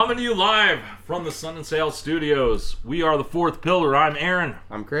Coming to you live from the Sun and Sail Studios. We are the Fourth Pillar. I'm Aaron.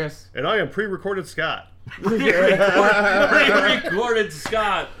 I'm Chris. And I am pre-recorded Scott. Pre-recorded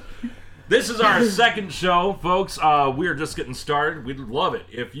Scott. This is our second show, folks. We are just getting started. We'd love it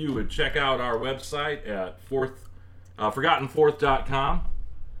if you would check out our website at forgottenfourth.com.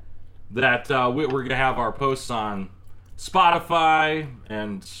 That we're going to have our posts on Spotify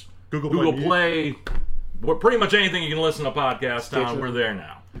and Google Play. Pretty much anything you can listen to a podcast on, we're there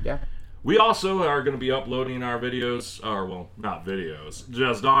now. Yeah. We also are going to be uploading our videos, or well, not videos,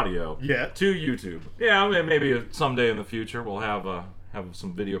 just audio, to YouTube. Yeah, maybe someday in the future we'll have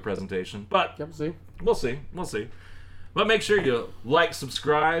some video presentation, but we'll see. But make sure you like,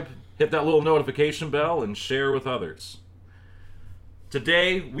 subscribe, hit that little notification bell, and share with others.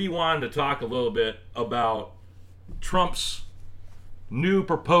 Today we wanted to talk a little bit about Trump's new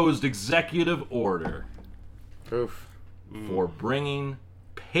proposed executive order for bringing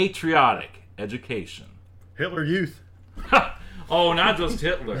patriotic education. Hitler Youth. Oh, not just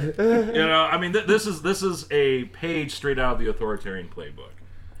Hitler. This is a page straight out of the authoritarian playbook.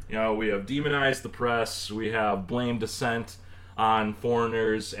 We have demonized the press. We have blamed dissent on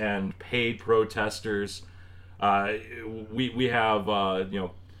foreigners and paid protesters. We have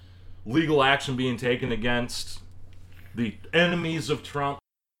legal action being taken against the enemies of Trump.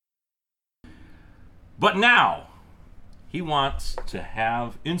 But now he wants to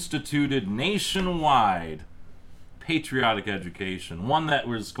have instituted nationwide patriotic education, one that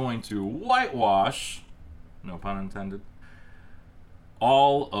was going to whitewash, no pun intended,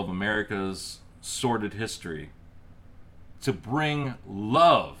 all of America's sordid history, to bring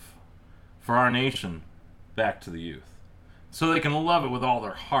love for our nation back to the youth, so they can love it with all their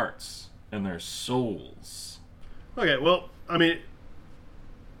hearts and their souls. Okay, well, I mean,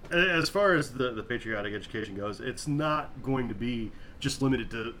 as far as the patriotic education goes, it's not going to be just limited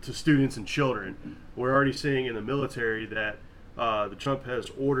to students and children. We're already seeing in the military that the Trump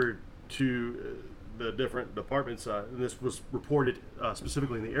has ordered to the different departments, and this was reported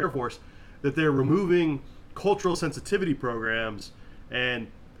specifically in the Air Force, that they're removing cultural sensitivity programs, and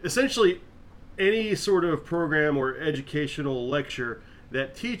essentially any sort of program or educational lecture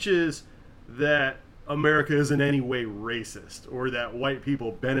that teaches that America is in any way racist or that white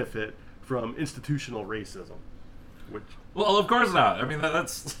people benefit from institutional racism. Well, of course not. I mean,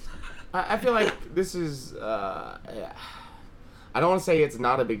 that's... I feel like this is... I don't want to say it's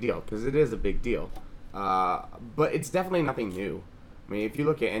not a big deal, because it is a big deal. But it's definitely nothing new. I mean, if you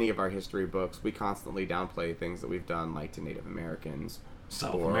look at any of our history books, we constantly downplay things that we've done, like to Native Americans,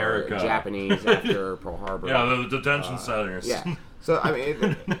 South America, Japanese after Pearl Harbor. Yeah, the detention centers. Yeah. So, I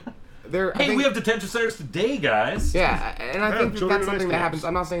mean... we have detention centers today, guys. Yeah, and I think that's something that happens.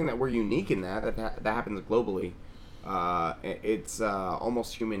 I'm not saying that we're unique in that happens globally. It's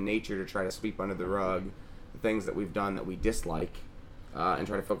almost human nature to try to sweep under the rug the things that we've done that we dislike, and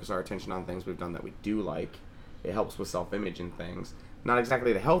try to focus our attention on things we've done that we do like. It helps with self-image and things. Not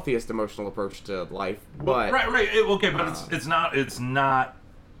exactly the healthiest emotional approach to life, but right. Okay, but it's not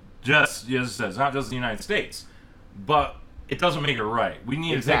just, as I said, it's not just the United States, but it doesn't make it right. We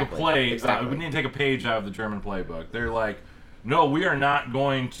need to take we need to take a page out of the German playbook. They're like, no, we are not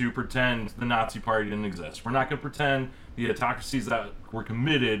going to pretend the Nazi Party didn't exist. We're not going to pretend the autocracies that were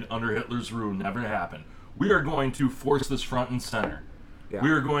committed under Hitler's rule never happened. We are going to force this front and center. Yeah.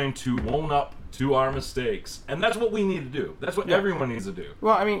 We are going to own up to our mistakes. And that's what we need to do. That's what everyone needs to do.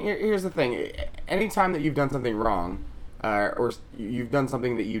 Well, I mean, here's the thing. Anytime that you've done something wrong, or you've done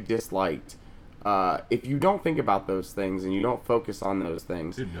something that you disliked, if you don't think about those things and you don't focus on those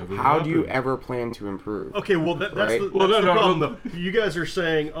things, how do you ever plan to improve? Okay, well, that's the problem, though. You guys are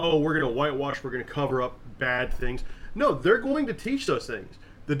saying, oh, we're going to whitewash, we're going to cover up bad things. No, they're going to teach those things.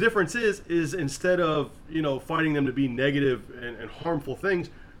 The difference is instead of, fighting them to be negative and harmful things,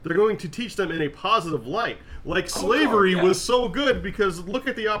 they're going to teach them in a positive light. Like slavery was so good because look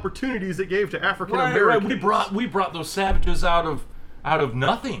at the opportunities it gave to African Americans. Right. We brought those savages out of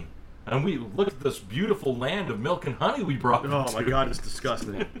nothing. And we look at this beautiful land of milk and honey we brought them to. My God, it's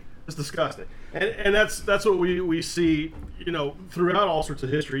disgusting. It's disgusting. And that's what we see, throughout all sorts of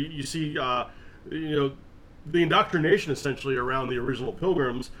history. You see, the indoctrination essentially around the original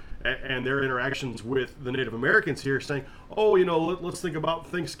Pilgrims and their interactions with the Native Americans here, saying, let's think about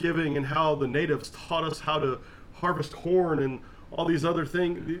Thanksgiving and how the natives taught us how to harvest corn and all these other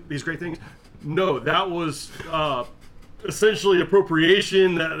things, these great things. No, that was... essentially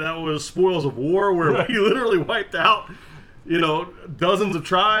appropriation. That was spoils of war, where we literally wiped out, dozens of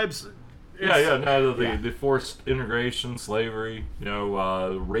tribes. The forced integration, slavery,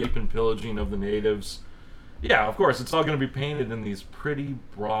 rape and pillaging of the natives. Yeah, of course, it's all going to be painted in these pretty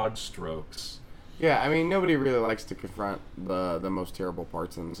broad strokes. Yeah, I mean, nobody really likes to confront the most terrible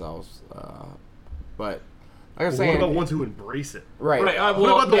parts of themselves. But like I was saying, what about ones who embrace it? Right.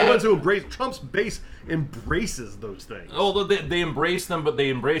 What about the ones who embrace Trump's base embraces those things? Although they embrace them, but they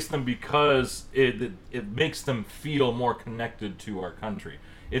embrace them because it makes them feel more connected to our country.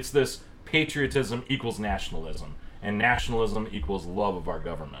 It's this patriotism equals nationalism, and nationalism equals love of our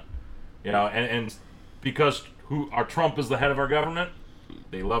government. You know, and because our Trump is the head of our government,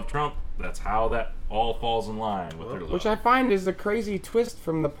 they love Trump. That's how that all falls in line with their love. Which I find is a crazy twist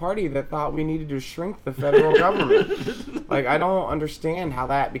from the party that thought we needed to shrink the federal government. Like, I don't understand how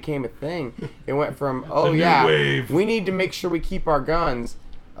that became a thing. It went from, we need to make sure we keep our guns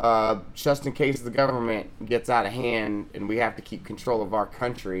just in case the government gets out of hand and we have to keep control of our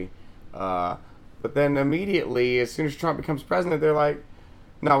country. But then immediately, as soon as Trump becomes president, they're like,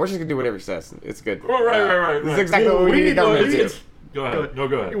 no, we're just going to do whatever he says. It's good. Right. This is exactly what we need the government to do. Go ahead. No,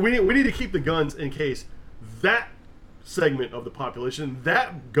 go ahead. We need to keep the guns in case that segment of the population,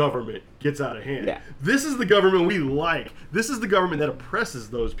 that government gets out of hand. Yeah. This is the government we like. This is the government that oppresses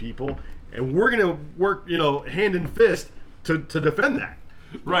those people, and we're going to work, hand in fist to defend that.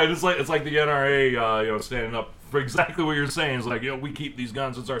 Right. It's like the NRA, standing up for exactly what you're saying. It's like, we keep these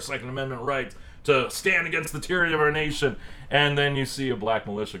guns. It's our Second Amendment right to stand against the tyranny of our nation. And then you see a black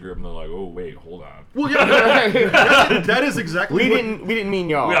militia group, and they're like, "Oh, wait, hold on." Well, yeah, that is exactly. We didn't mean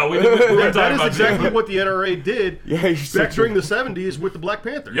y'all. Yeah, we were that is exactly what the NRA did back during the the '70s with the Black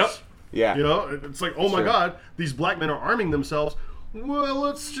Panthers. Yep. Yeah. It's like, oh my God, these black men are arming themselves. Well,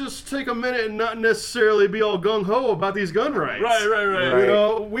 let's just take a minute and not necessarily be all gung-ho about these gun rights.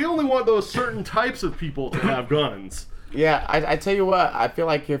 Right. We only want those certain types of people to have guns. Yeah, I tell you what, I feel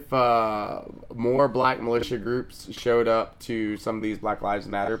like if more black militia groups showed up to some of these Black Lives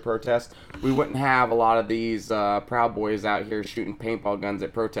Matter protests, we wouldn't have a lot of these Proud Boys out here shooting paintball guns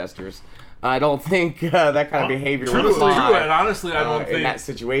at protesters. I don't think that kind of behavior would fly. True, and honestly, I don't think in that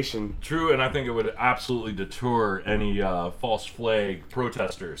situation. True, and I think it would absolutely deter any false flag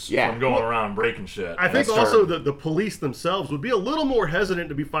protesters from going around breaking shit. I think also the police themselves would be a little more hesitant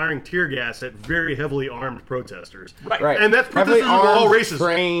to be firing tear gas at very heavily armed protesters. Right. And that's protesters of all races.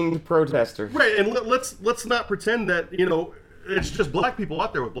 Trained protesters. Right, and let's not pretend that, it's just black people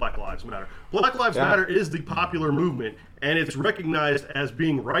out there with Black Lives Matter. Black Lives Matter is the popular movement, and it's recognized as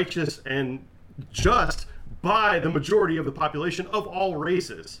being righteous and just by the majority of the population of all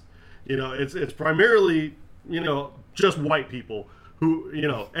races. It's primarily, just white people who,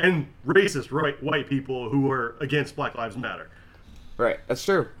 and racist white people who are against Black Lives Matter. Right, that's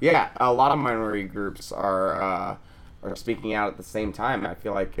true. Yeah, a lot of minority groups are speaking out at the same time. I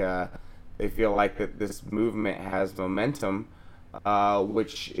feel like they feel like that this movement has momentum,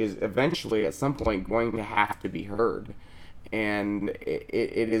 which is eventually at some point going to have to be heard. And it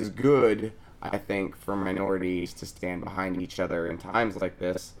is good, I think, for minorities to stand behind each other in times like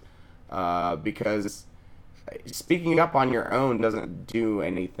this, because speaking up on your own doesn't do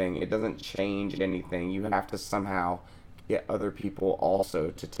anything. It doesn't change anything. You have to somehow get other people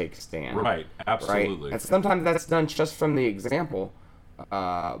also to take a stand. Right, absolutely. Right? And sometimes that's done just from the example.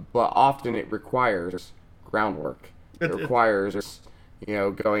 But often it requires groundwork. It requires,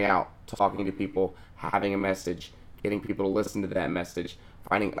 going out, talking to people, having a message, getting people to listen to that message,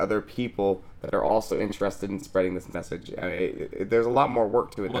 finding other people that are also interested in spreading this message. There's a lot more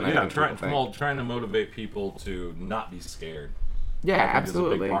work to it than I think people think. Trying to motivate people to not be scared. Yeah,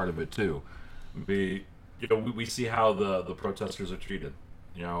 absolutely. Is a big part of it too. We see how the protesters are treated.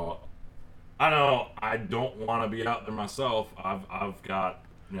 I know I don't want to be out there myself. I've got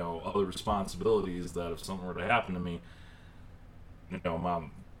other responsibilities that if something were to happen to me,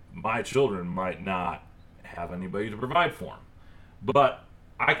 my children might not have anybody to provide for them. But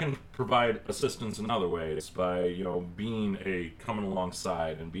I can provide assistance in other ways by coming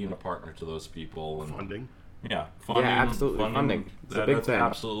alongside and being a partner to those people and funding. Yeah, funding. Yeah, absolutely. Funding. It's a big thing. That's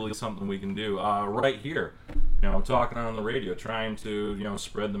absolutely something we can do right here. Talking on the radio, trying to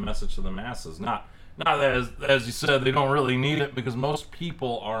spread the message to the masses. Not as you said, they don't really need it because most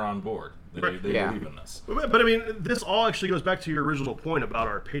people are on board. They believe in this. But I mean, this all actually goes back to your original point about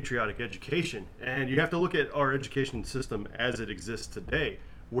our patriotic education, and you have to look at our education system as it exists today,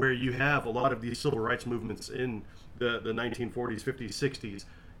 where you have a lot of these civil rights movements in the 1940s, 50s, 60s.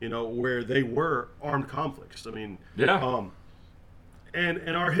 Where they were armed conflicts. I mean,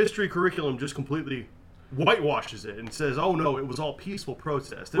 and our history curriculum just completely, whitewashes it and says, "Oh no, it was all peaceful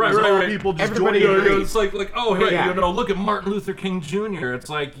protest. It Right, was right, all right. people just Everybody joining in." agrees. It's like, oh, hey, Yeah. look at Martin Luther King Jr. It's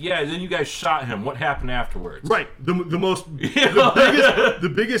like, yeah, then you guys shot him. What happened afterwards? Right. The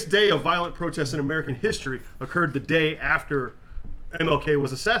biggest day of violent protest in American history occurred the day after MLK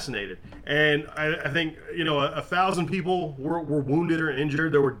was assassinated. And I think, 1,000 people were wounded or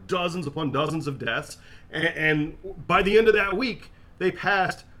injured. There were dozens upon dozens of deaths. And by the end of that week, they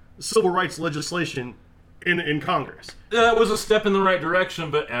passed civil rights legislation in Congress. That was a step in the right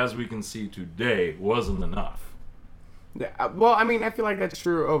direction, but as we can see today, wasn't enough. Yeah, well, I mean, I feel like that's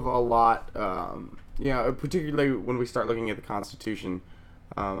true of a lot. Particularly when we start looking at the Constitution,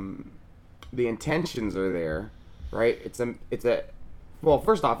 the intentions are there, right? Well,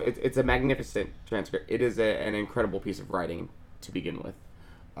 first off, it's a magnificent transcript. It is an incredible piece of writing to begin with.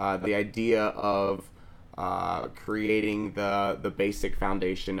 The idea of creating the basic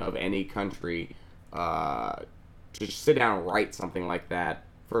foundation of any country, to just sit down and write something like that,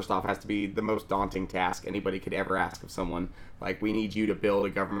 first off, has to be the most daunting task anybody could ever ask of someone. Like, we need you to build a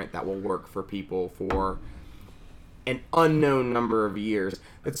government that will work for people for an unknown number of years.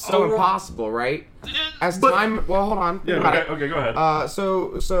 It's so impossible, right? Well, hold on. Yeah, okay, go ahead.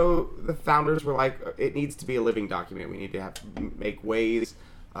 So the founders were like, it needs to be a living document. We need to have to make ways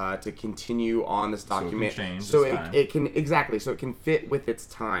to continue on this document, so it can fit with its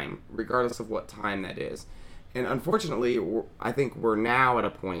time, regardless of what time that is. And unfortunately, I think we're now at a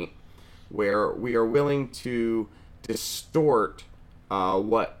point where we are willing to distort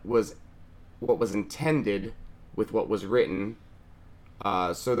what was intended with what was written,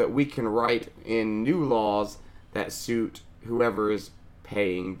 so that we can write in new laws that suit whoever is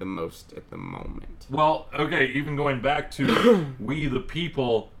paying the most at the moment. Well, okay, even going back to we the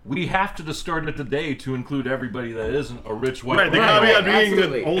people, we have to distort it today to include everybody that isn't a rich white Right, the man. caveat being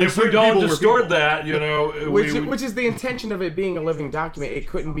absolutely. that only If we certain don't people were distort people. that, Which is the intention of it being a living document. It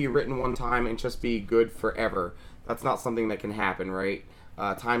couldn't be written one time and just be good forever. That's not something that can happen, right?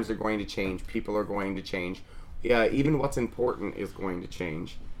 Times are going to change. People are going to change. Yeah, even what's important is going to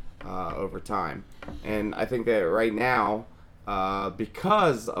change over time. And I think that right now,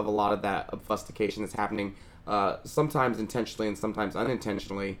 because of a lot of that obfuscation that's happening, sometimes intentionally and sometimes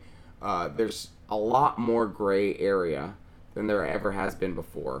unintentionally, there's a lot more gray area than there ever has been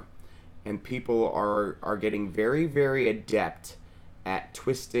before. And people are getting very, very adept at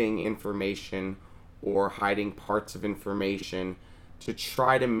twisting information or hiding parts of information to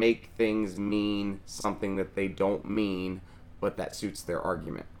try to make things mean something that they don't mean, but that suits their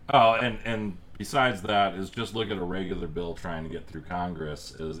argument. Oh, and besides that, is just look at a regular bill trying to get through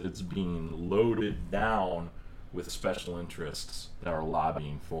Congress. It's being loaded down with special interests that are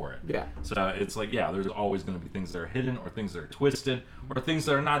lobbying for it. Yeah. So it's like, yeah, there's always going to be things that are hidden, or things that are twisted, or things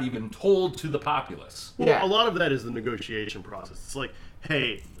that are not even told to the populace. Well, Yeah. a lot of that is the negotiation process. It's like,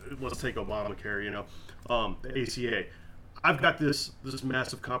 hey, let's take Obamacare, the ACA. I've got this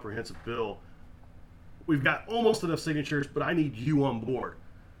massive comprehensive bill. We've got almost enough signatures, but I need you on board.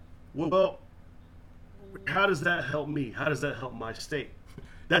 Well, how does that help me? How does that help my state?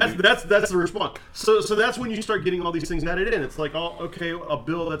 That's the response. So that's when you start getting all these things added in. It's like, oh, okay, a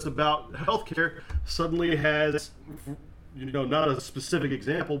bill that's about healthcare suddenly has, not a specific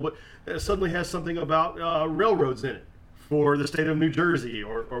example, but suddenly has something about railroads in it for the state of New Jersey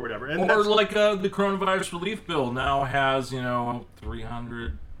or whatever. And Or like the coronavirus relief bill now has,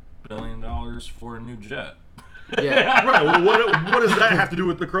 $300 billion for a new jet. Yeah. right. Well, what does that have to do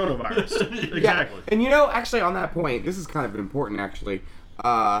with the coronavirus? Exactly. Yeah. And actually on that point, this is kind of important actually.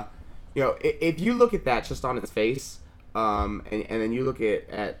 If you look at that just on its face, and then you look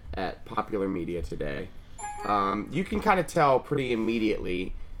at popular media today, you can kind of tell pretty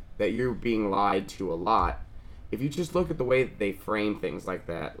immediately that you're being lied to a lot. If you just look at the way that they frame things like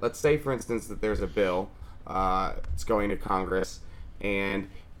that. Let's say, for instance, that there's a bill, it's going to Congress, and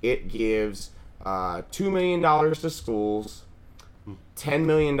it gives $2 million to schools, $10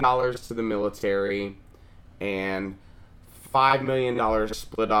 million to the military, and $5 million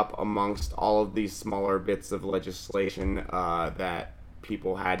split up amongst all of these smaller bits of legislation that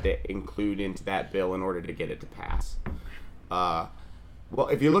people had to include into that bill in order to get it to pass. Well,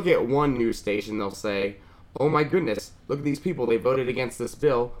 if you look at one news station, they'll say, oh my goodness, look at these people, they voted against this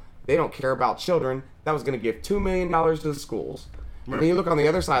bill. They don't care about children. That was going to give $2 million to the schools. And then you look on the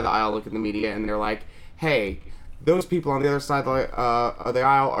other side of the aisle, look at the media, and they're like, hey, those people on the other side of the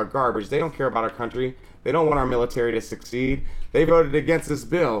aisle are garbage. They don't care about our country. They don't want our military to succeed. They voted against this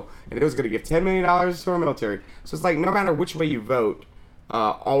bill, and it was going to give $10 million to our military. So it's like, no matter which way you vote,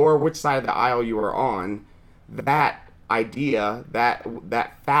 or which side of the aisle you are on, that idea,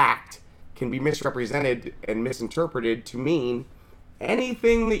 that fact can be misrepresented and misinterpreted to mean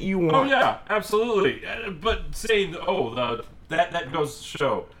anything that you want. Oh yeah, absolutely. But saying, that goes to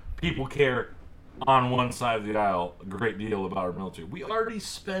show people care on one side of the aisle a great deal about our military. We already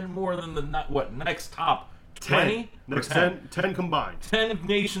spend more than the next top 20? 10 combined. 10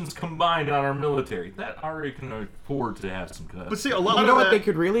 nations combined on our military. That already can afford to have some cuts. But see, a lot you of know that, what they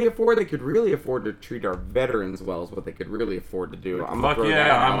could really afford? They could really afford to treat our veterans well. Is what they could really afford to do. I'm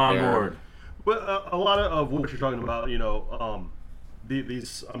on board. But a lot of what you're talking about,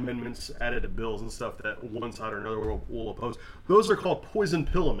 these amendments added to bills and stuff that one side or another will oppose, those are called poison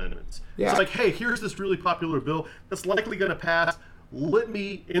pill amendments. Yeah. It's like, hey, here's this really popular bill that's likely going to pass. Let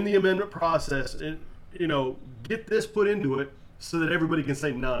me, in the amendment process, get this put into it so that everybody can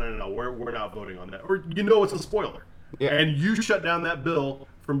say, no, we're not voting on that. Or, it's a spoiler. Yeah. And you shut down that bill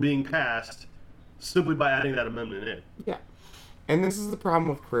from being passed simply by adding that amendment in. Yeah. And this is the problem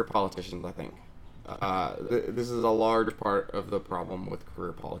with career politicians, I think. This is a large part of the problem with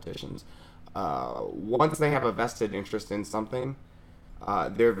career politicians. Once they have a vested interest in something,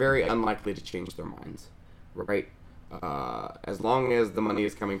 they're very unlikely to change their minds, right? As long as the money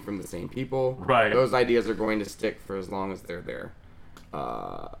is coming from the same people, right, those ideas are going to stick for as long as they're there.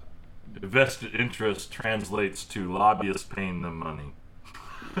 Vested interest translates to lobbyists paying them money.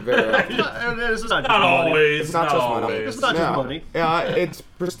 It's not always. It's not just money. It's not just money. It's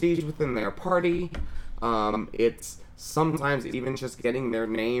prestige within their party. It's sometimes even just getting their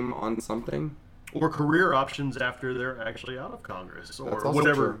name on something. Or career options after they're actually out of Congress or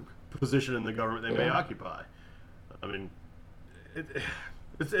whatever position in the government they may occupy. I mean,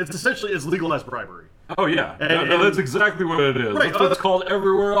 it's essentially legalized bribery. Oh yeah, and that's exactly what it is. Right, that's what it's called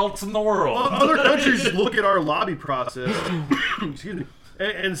everywhere else in the world. Other countries look at our lobby process, excuse me,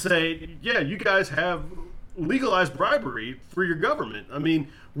 and say, yeah, you guys have legalized bribery for your government. I mean,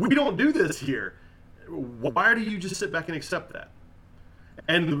 we don't do this here. Why do you just sit back and accept that?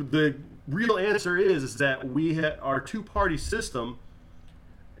 And the real answer is that our two-party system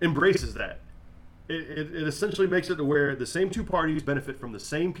embraces that. It essentially makes it to where the same two parties benefit from the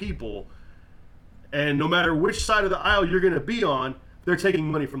same people, and no matter which side of the aisle you're going to be on, they're taking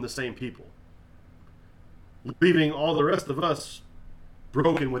money from the same people, leaving all the rest of us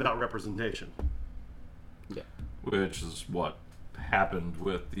broken without representation. Yeah. Which is what happened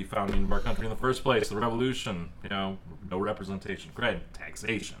with the founding of our country in the first place, the revolution. No representation. Great,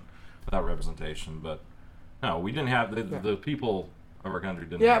 taxation without representation, but no, we didn't have the people of our country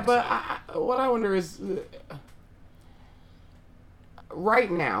didn't. Yeah, have but what I wonder is,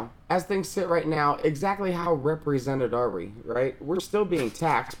 right now, as things sit right now, exactly how represented are we? Right, we're still being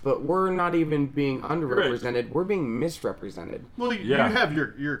taxed, but we're not even being underrepresented. Right. We're being misrepresented. Well, you have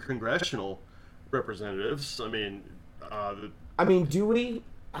your congressional representatives. I mean, do we?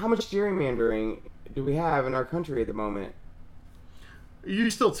 How much gerrymandering do we have in our country at the moment?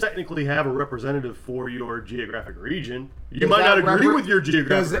 You still technically have a representative for your geographic region. You might not agree with your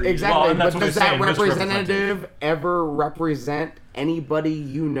geographic region. Exactly, but does that representative ever represent anybody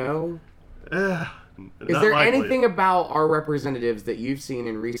you know? Is there anything about our representatives that you've seen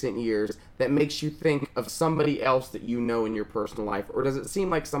in recent years that makes you think of somebody else that you know in your personal life? Or does it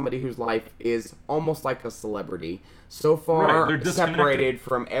seem like somebody whose life is almost like a celebrity, so far separated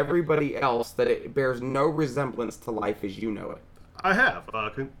from everybody else that it bears no resemblance to life as you know it? I have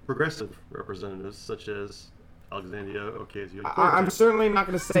progressive representatives such as Alexandria Ocasio-Cortez. I'm certainly not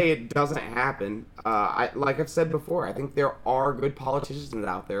going to say it doesn't happen. Like I've said before, I think there are good politicians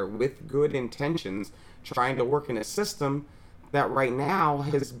out there with good intentions trying to work in a system that right now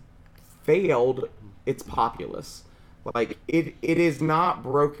has failed its populace. Like, it is not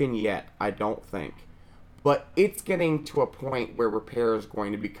broken yet, I don't think. But it's getting to a point where repair is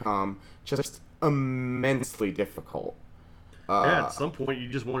going to become just immensely difficult. At some point, you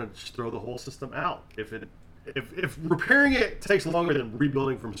just want to just throw the whole system out. If repairing it takes longer than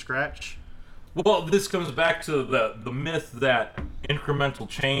rebuilding from scratch. Well, this comes back to the myth that incremental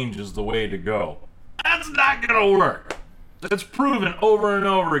change is the way to go. That's not going to work. That's proven over and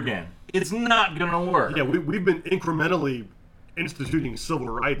over again. It's not going to work. Yeah, we've been incrementally instituting civil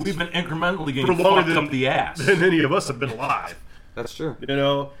rights. We've been incrementally getting fucked up the ass. Than any of us have been alive. That's true.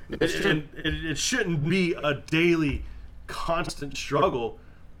 It shouldn't be a daily, constant struggle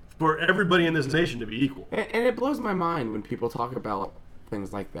for everybody in this nation to be equal. And it blows my mind when people talk about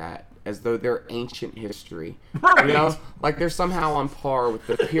things like that as though they're ancient history. Right. Like they're somehow on par with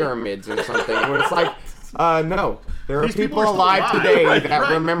the pyramids or something. Where it's like, no, there are people alive today that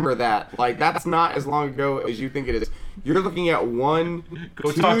remember that. Like, that's not as long ago as you think it is. You're looking at two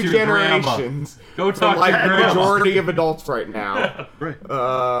generations. Go talk from, to your the majority of adults right now. Right.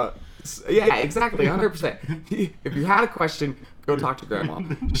 Yeah, exactly, 100%. If you had a question, go talk to Grandma.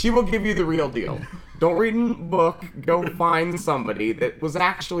 She will give you the real deal. Don't read a book. Go find somebody that was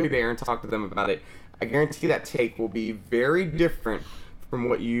actually there and talk to them about it. I guarantee that take will be very different from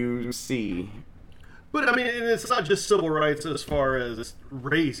what you see. But, I mean, and it's not just civil rights as far as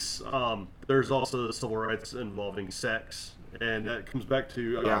race. There's also the civil rights involving sex. And that comes back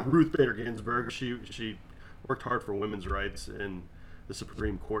to Ruth Bader Ginsburg. She worked hard for women's rights in the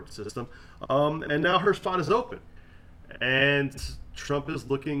Supreme Court system. And now her spot is open. And Trump is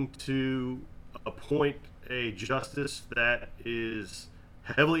looking to appoint a justice that is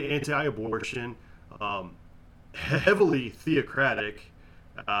heavily anti-abortion, heavily theocratic,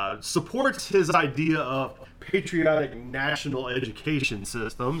 supports his idea of patriotic national education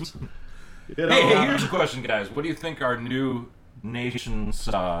systems. Hey, here's a question, guys. What do you think our new nation's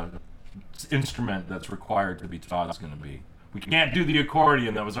instrument that's required to be taught is going to be? We can't do the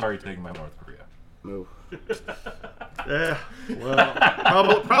accordion that was already taken by North Korea. Move.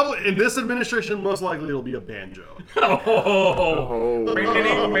 Well, probably in this administration, most likely it'll be a banjo.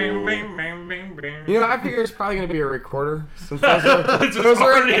 You know, I figure it's probably going to be a recorder, since those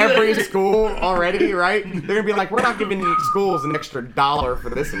are in every school already, right? They're going to be like, we're not giving schools an extra $1 for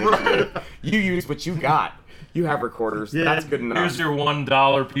this initiative. You use what you got. You have recorders. Yeah. That's good enough. Here's your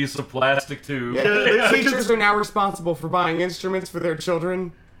 $1 piece of plastic tube. Yeah. Teachers are now responsible for buying instruments for their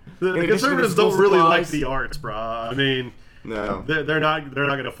children. The conservatives don't really like the arts, bro. I mean, no, they're not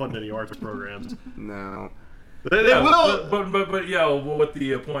going to fund any arts programs. No, they will. But yeah, well, with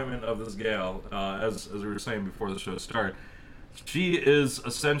the appointment of this gal, as we were saying before the show started, she is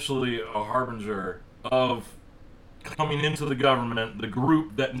essentially a harbinger of coming into the government, the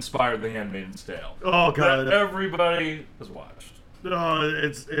group that inspired The Handmaid's Tale. Oh god, that everybody has watched.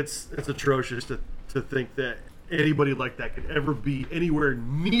 It's atrocious to think that anybody like that could ever be anywhere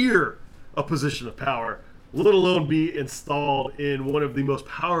near a position of power, let alone be installed in one of the most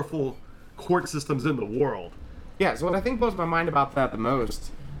powerful court systems in the world. Yeah, so what I think blows my mind about that the most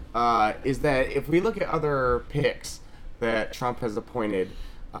is that if we look at other picks that Trump has appointed,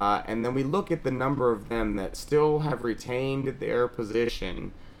 and then we look at the number of them that still have retained their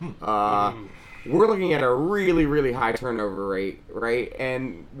position, we're looking at a really, really high turnover rate, right?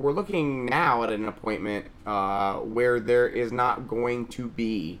 And we're looking now at an appointment where there is not going to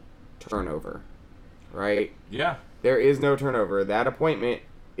be turnover, right? Yeah. There is no turnover. That appointment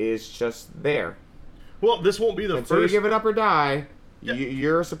is just there. Well, this won't be the Until first... you give it up or die, Yeah.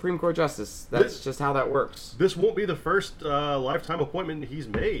 you're a Supreme Court justice. That's just how that works. This won't be the first lifetime appointment he's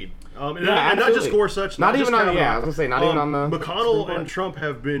made. And Yeah, not just Gorsuch. Not even just on, Kavanaugh. yeah, I was going to say, not even on the... McConnell and Trump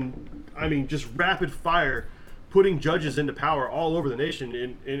have been, I mean, just rapid fire putting judges into power all over the nation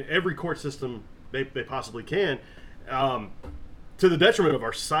in every court system they possibly can, to the detriment of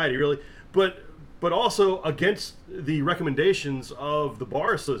our society, really. But also against the recommendations of the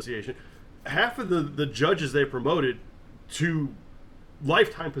Bar Association. Half of the judges they promoted to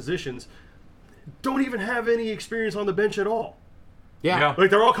lifetime positions don't even have any experience on the bench at all. Yeah. Like,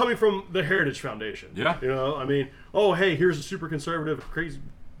 they're all coming from the Heritage Foundation. Yeah. You know, I mean, oh, hey, here's a super conservative, crazy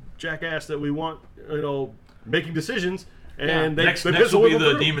jackass that we want, you know, making decisions. And next will be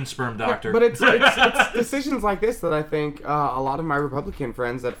the demon sperm doctor. But it's decisions like this that I think a lot of my Republican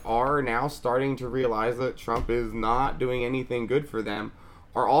friends that are now starting to realize that Trump is not doing anything good for them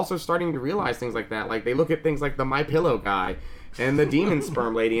are also starting to realize things like that. Like, they look at things like the MyPillow guy and the demon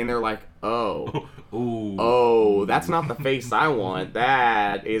sperm lady, and they're like, oh, that's not the face I want.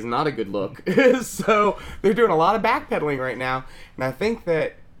 That is not a good look. So they're doing a lot of backpedaling right now, and I think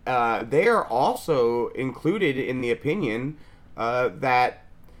that they are also included in the opinion that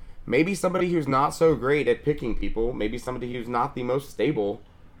maybe somebody who's not so great at picking people, maybe somebody who's not the most stable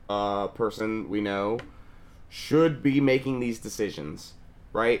person we know, should be making these decisions.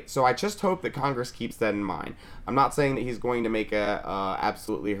 Right? So I just hope that Congress keeps that in mind. I'm not saying that he's going to make a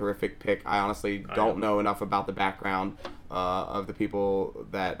absolutely horrific pick. I honestly don't know enough about the background of the people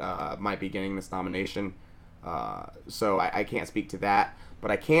that might be getting this nomination. So I can't speak to that.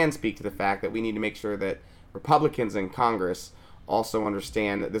 But I can speak to the fact that we need to make sure that Republicans in Congress also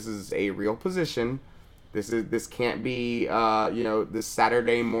understand that this is a real position. This can't be this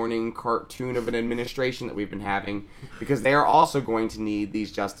Saturday morning cartoon of an administration that we've been having, because they are also going to need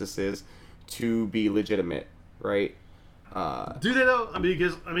these justices to be legitimate, right? Do they though? I mean,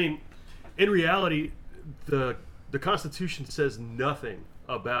 because in reality, the Constitution says nothing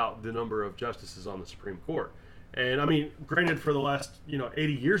about the number of justices on the Supreme Court. And I mean, granted, for the last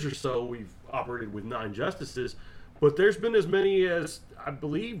 80 years or so, we've operated with 9 justices, but there's been as many as, I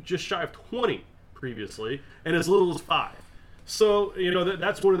believe, just shy of 20 previously, and as little as 5. So,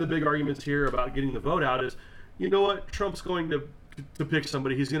 that's one of the big arguments here about getting the vote out is, you know what, Trump's going to pick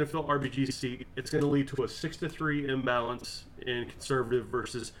somebody. He's going to fill RBG's seat. It's going to lead to a 6-3 imbalance in conservative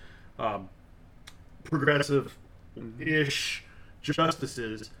versus progressive-ish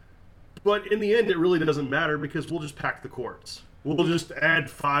justices. But in the end, it really doesn't matter because we'll just pack the courts. We'll just add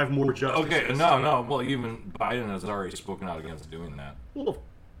 5 more justices. Okay, no. Well, even Biden has already spoken out against doing that. Well,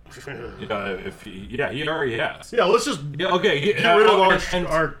 he already has. Yeah, let's just get rid of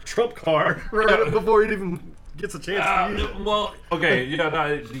our Trump card before he even gets a chance to use it. Well, okay, he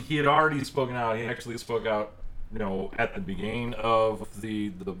had already spoken out. He actually spoke out, at the beginning of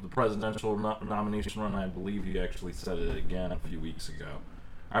the presidential nomination run. I believe he actually said it again a few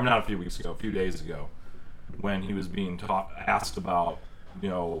days ago, when he was being asked about,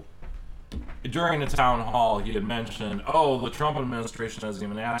 during the town hall, he had mentioned, the Trump administration hasn't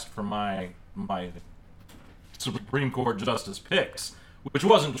even asked for my Supreme Court justice picks, which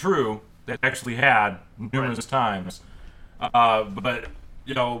wasn't true. They actually had numerous times. But,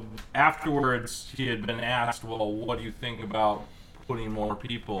 afterwards he had been asked, well, what do you think about putting more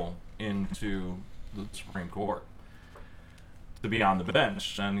people into the Supreme Court to be on the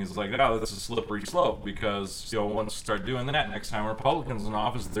bench? And he's like, this is a slippery slope because, once you start doing that, next time Republicans in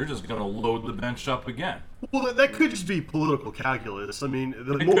office, they're just going to load the bench up again. Well, that could just be political calculus. I mean,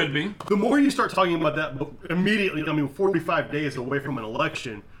 could be. The more you start talking about that immediately, 45 days away from an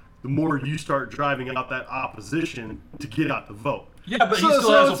election, the more you start driving out that opposition to get out the vote. Yeah, but he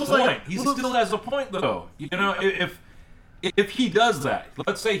still has a point. He still has a point, though. If he does that,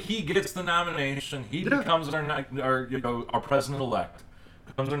 let's say he gets the nomination, he becomes our president-elect,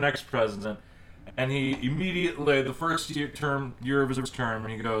 becomes our next president, and he immediately, the first year of his term,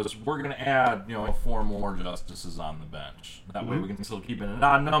 he goes, we're going to add, 4 more justices on the bench. That way we can still keep it an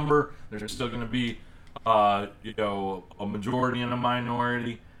odd number. There's still going to be, a majority and a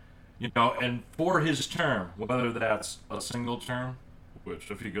minority. And for his term, whether that's a single term,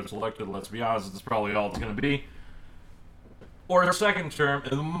 which if he gets elected, let's be honest, that's probably all it's going to be, or a second term,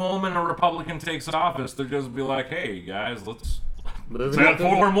 the moment a Republican takes office, they're just be like, hey, guys, let's add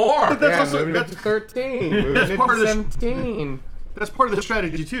 4 more. That's 13. That's part of 17. That's part of the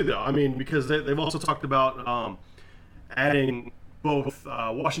strategy, too, though. Because they've also talked about adding both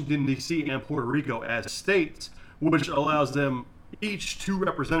Washington, D.C. and Puerto Rico as states, which allows them each 2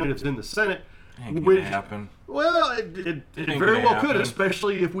 representatives in the Senate. Ain't gonna happen. Well, it very well could,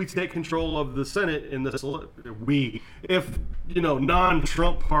 especially if we take control of the Senate in this. If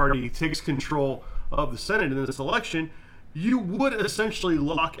non-Trump party takes control of the Senate in this election, you would essentially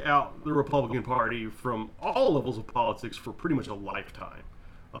lock out the Republican Party from all levels of politics for pretty much a lifetime.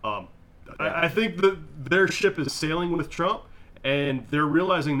 I think that their ship is sailing with Trump, and they're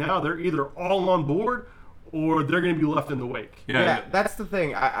realizing now they're either all on board or they're going to be left in the wake. Yeah, that's the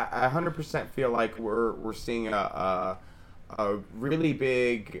thing. I 100% feel like we're seeing a really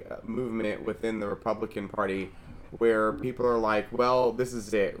big movement within the Republican Party where people are like, well, this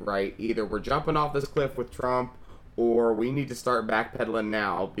is it, right? Either we're jumping off this cliff with Trump or we need to start backpedaling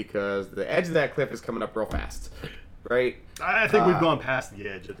now because the edge of that cliff is coming up real fast, right? I think we've gone past the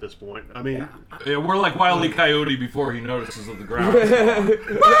edge at this point. We're like Wile E. Coyote before he notices that the ground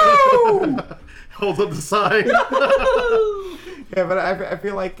holds up the sign. Yeah, but I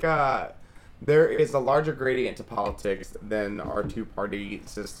feel like there is a larger gradient to politics than our 2-party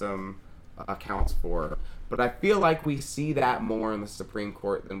system accounts for. But I feel like we see that more in the Supreme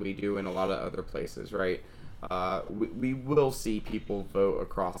Court than we do in a lot of other places, right? We will see people vote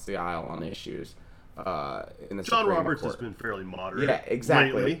across the aisle on issues. In the John Supreme Roberts Court. Has been fairly moderate. Yeah,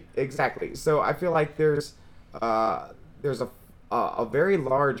 exactly. Lately. Exactly. So I feel like there's a very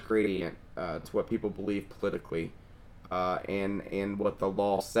large gradient to what people believe politically, and what the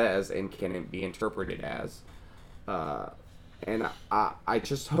law says and can be interpreted as. And I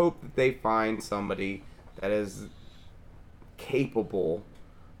just hope that they find somebody that is capable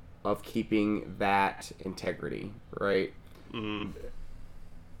of keeping that integrity, right? Mm-hmm.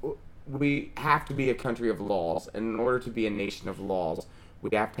 We have to be a country of laws, and in order to be a nation of laws,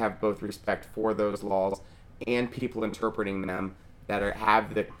 we have to have both respect for those laws and people interpreting them that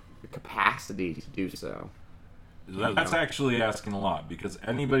have the capacity to do so. That's actually asking a lot, because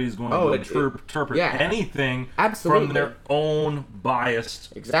anybody's going to interpret anything absolutely. from their own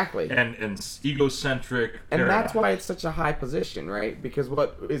biased and egocentric and that's why it's such a high position, right? Because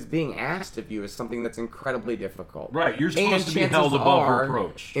what is being asked of you is something that's incredibly difficult. Right, you're supposed to be held above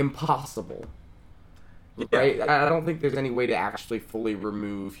reproach. Impossible. Right? I don't think there's any way to actually fully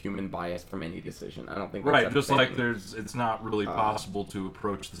remove human bias from any decision. I don't think that's right, just thing. Like it's not really possible to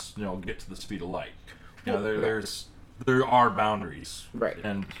approach this, get to the speed of light. There's there are boundaries. Right.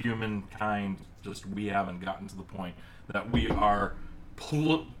 And humankind, we haven't gotten to the point that we are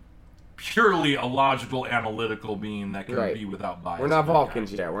purely a logical, analytical being that can be without bias. We're not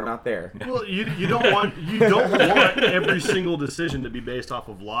Vulcans yet. We're not there. Well, you don't want every single decision to be based off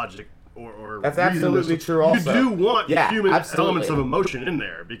of logic or that's absolutely true. Also, you do want human absolutely. elements of emotion in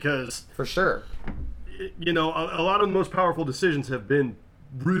there because for sure, a lot of the most powerful decisions have been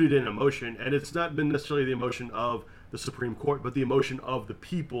rooted in emotion, and it's not been necessarily the emotion of the Supreme Court, but the emotion of the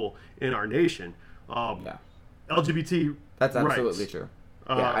people in our nation. LGBT that's absolutely rights, true.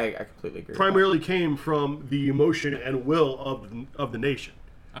 I completely agree. Primarily came from the emotion and will of the nation.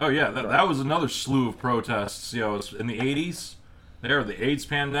 Oh yeah, that was another slew of protests. In the '80s, the AIDS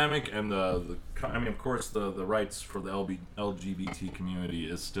pandemic, and of course, the rights for the LGBT community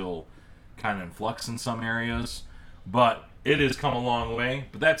is still kind of in flux in some areas, but it has come a long way.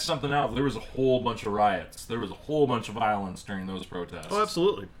 But that's something else. There was a whole bunch of riots. There was a whole bunch of violence during those protests. Oh,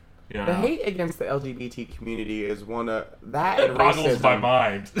 absolutely. The hate against the LGBT community is one of that and boggles racism. My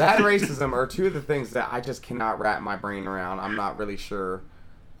mind. That and racism are two of the things that I just cannot wrap my brain around. I'm not really sure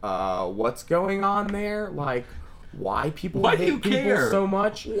what's going on there. Like, why people hate people so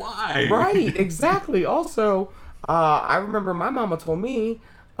much? Why? Right, exactly. Also, I remember my mama told me,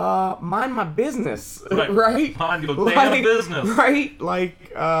 mind my business. Right? Mind your damn business. Right?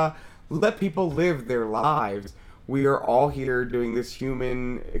 Like, let people live their lives. We are all here doing this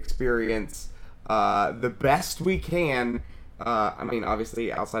human experience the best we can. I mean,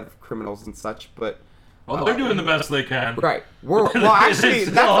 obviously, outside of criminals and such, but... Well, they're doing the best they can. Right. Well, actually,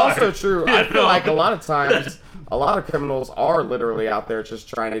 that's also true. I feel like a lot of times, a lot of criminals are literally out there just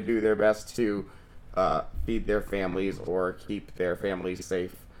trying to do their best to feed their families or keep their families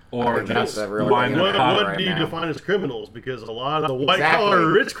safe. Or just what do you define as criminals? Because a lot of the white-collar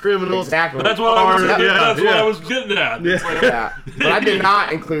rich criminals... Exactly. That's what I was getting at. Yeah. But I did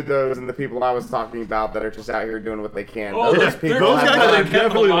not include those in the people I was talking about that are just out here doing what they can. Oh, those people those guys are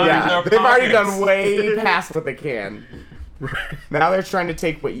definitely... they've already done way past what they can. Now they're trying to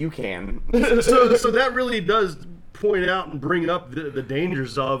take what you can. So that really does point out and bring up the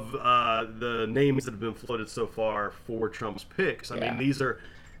dangers of the names that have been floated so far for Trump's picks. I mean, these are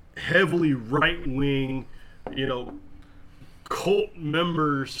heavily right-wing, cult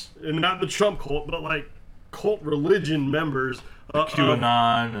members, and not the Trump cult, but like cult religion members.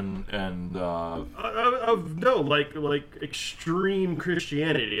 QAnon like extreme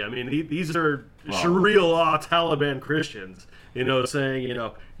Christianity. I mean, these are Sharia law Taliban Christians. Saying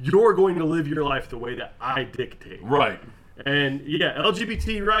you're going to live your life the way that I dictate. Right. And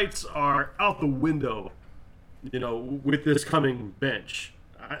LGBT rights are out the window. With this coming bench.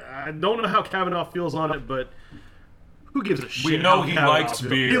 I don't know how Kavanaugh feels on it, but who gives a shit? We know he likes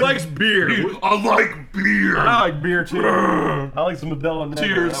beer. He likes beer. I like beer. I like beer too. I like some Modelo and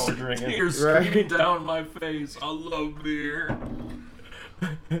tears streaming down my face. I love beer.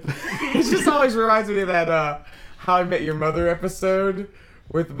 It just always reminds me of that How I Met Your Mother episode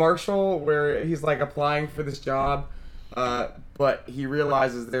with Marshall, where he's like applying for this job, but he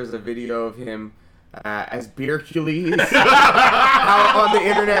realizes there's a video of him as Beercules out on the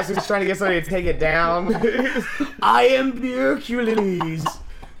internet, so he's trying to get somebody to take it down. I am Beercules.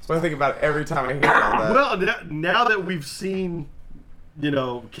 So I think about it every time I hear about that. Well, now that we've seen,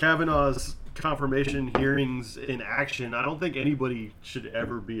 Kavanaugh's confirmation hearings in action, I don't think anybody should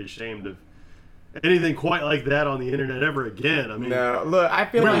ever be ashamed of anything quite like that on the internet ever again. I mean, no, look, I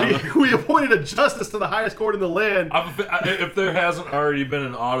feel like we appointed a justice to the highest court in the land. If there hasn't already been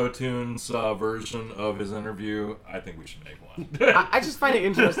an auto-tunes version of his interview, I think we should make one. I just find it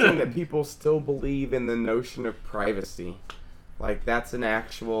interesting that people still believe in the notion of privacy. Like, that's an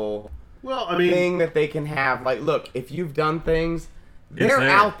actual thing that they can have. Like, look, if you've done things, they're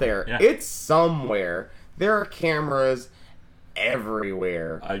out there. Yeah. It's somewhere. There are cameras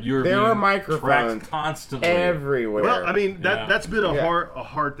everywhere. There are microphones constantly everywhere. Well, I mean that's been a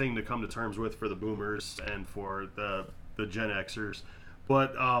hard thing to come to terms with for the boomers and for the Gen Xers,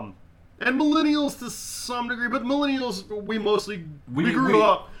 but and millennials to some degree. But millennials, we grew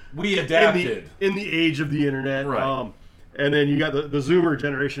up. We adapted in the age of the internet. Right. And then you got the Zoomer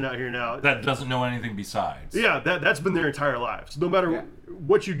generation out here now. That doesn't know anything besides. Yeah, that's been their entire lives. No matter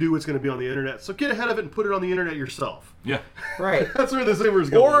what you do, it's going to be on the internet. So get ahead of it and put it on the internet yourself. Yeah. Right. That's where the Zoomers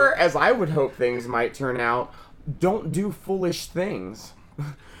go. Or, as I would hope things might turn out, don't do foolish things.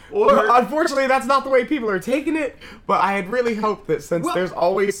 Unfortunately, that's not the way people are taking it, but I had really hoped that since there's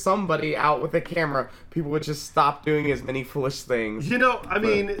always somebody out with a camera, people would just stop doing as many foolish things. I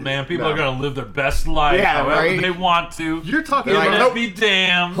mean... Man, people are going to live their best life however they want to. You're talking about... Nope. Be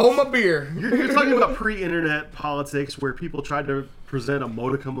damned. Hold my beer. You're talking about pre-internet politics where people tried to present a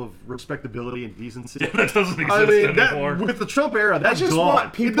modicum of respectability and decency. Yeah, that doesn't exist anymore. With the Trump era, that's just gone.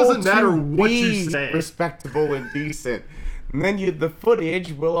 Want people it doesn't matter to what be you say. Respectable and decent. And then the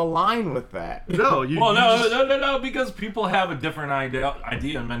footage will align with that. No, no, because people have a different idea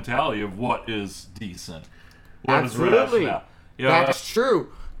and mentality of what is decent. Absolutely. That's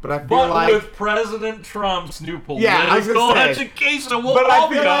true. But I feel like... with President Trump's new political education, we'll all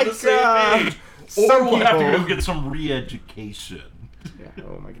be on the same page. Or we'll have to go get some re-education. Yeah,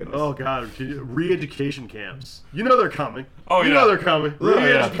 oh my goodness. Oh god, re-education camps. You know they're coming. Oh, you know they're coming.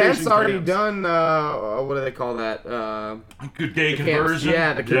 Kent's already done, what do they call that? Good gay conversion?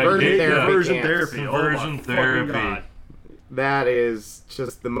 Yeah, the conversion therapy. Conversion therapy. That is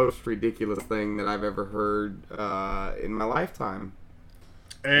just the most ridiculous thing that I've ever heard in my lifetime.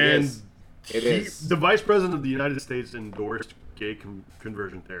 And it is. The Vice President of the United States endorsed gay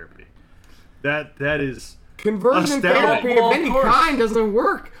conversion therapy. That is... Conversion therapy of any kind doesn't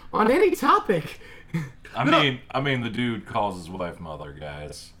work on any topic. I mean, the dude calls his wife mother,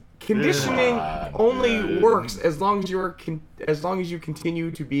 guys. Conditioning only works as long as you continue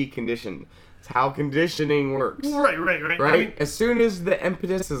to be conditioned. It's how conditioning works. Right. As soon as the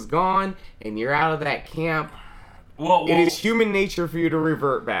impetus is gone and you're out of that camp, it is human nature for you to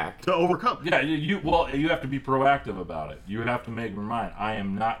revert back. To overcome. Yeah, you have to be proactive about it. You have to make your mind. I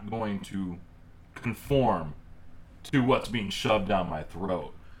am not going to conform to what's being shoved down my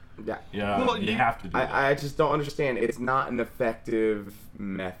throat. Yeah. You have to do that. I just don't understand. It's not an effective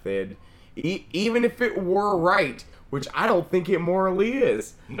method. Even if it were right, which I don't think it morally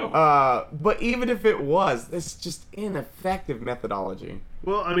is. No. But even if it was, it's just ineffective methodology.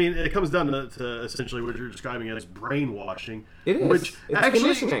 Well, I mean, it comes down to essentially what you're describing as brainwashing. It is. Which it's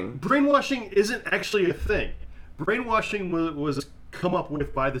conditioning. Brainwashing isn't actually a thing. Brainwashing was come up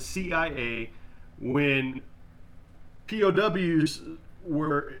with by the CIA when POWs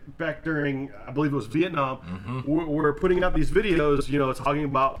were back during, I believe it was Vietnam, were putting out these videos, talking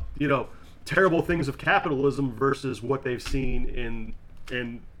about, terrible things of capitalism versus what they've seen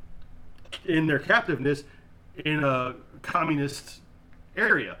in their captiveness in a communist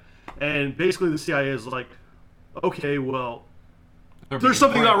area. And basically the CIA is like, okay, well, there's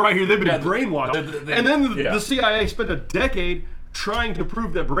something not right here. They've been brainwashed. And then the CIA spent a decade trying to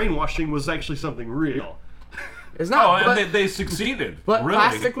prove that brainwashing was actually something real. It's not. And they succeeded. But really.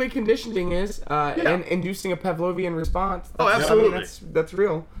 plastically conditioning is and inducing a Pavlovian response. Absolutely. That's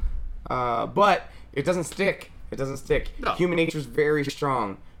real. But it doesn't stick. It doesn't stick. No. Human nature is very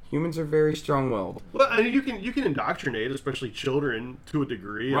strong. Humans are very strong-willed. Well, I mean, you can indoctrinate, especially children, to a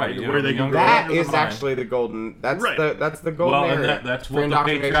degree, right? Where they can. That is actually the golden. That's the golden area. That's what the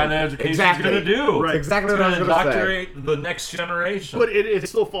patriotic education is going to do. Right. Exactly what I was going to say. Indoctrinate the next generation. But it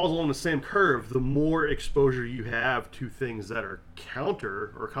still falls along the same curve. The more exposure you have to things that are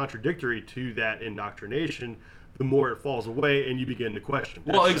counter or contradictory to that indoctrination, the more it falls away, and you begin to question.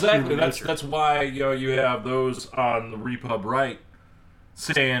 Well, exactly. That's why you have those on the Repub right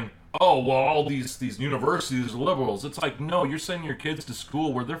saying, oh, well, all these universities are liberals. It's like, no, you're sending your kids to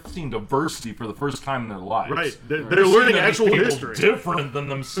school where they're seeing diversity for the first time in their lives. Right. They're learning actual history. Different than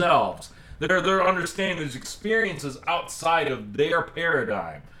themselves. They're understanding these experiences outside of their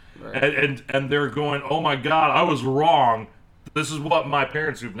paradigm. Right. And they're going, oh my God, I was wrong. This is what my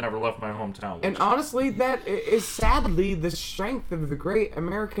parents who've never left my hometown. And honestly, that is sadly the strength of the great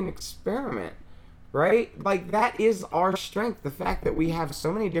American experiment. Right? Like, that is our strength. The fact that we have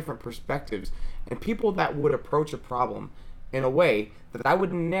so many different perspectives and people that would approach a problem in a way that I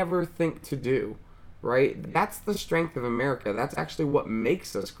would never think to do. Right? That's the strength of America. That's actually what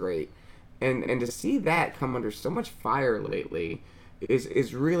makes us great. And to see that come under so much fire lately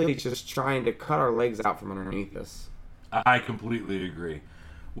is really just trying to cut our legs out from underneath us. I completely agree.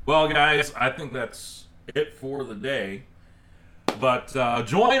 Well, guys, I think that's it for the day. But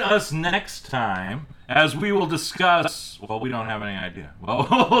join us next time as we will discuss... Well, we don't have any idea. Well,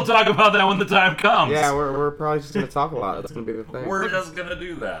 we'll talk about that when the time comes. Yeah, we're probably just going to talk a lot. That's going to be the thing. We're just going to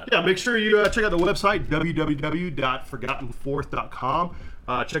do that. Yeah, make sure you check out the website, www.forgottenfourth.com.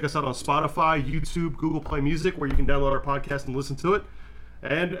 Check us out on Spotify, YouTube, Google Play Music, where you can download our podcast and listen to it.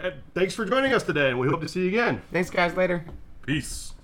 And thanks for joining us today, and we hope to see you again. Thanks, guys. Later. Peace.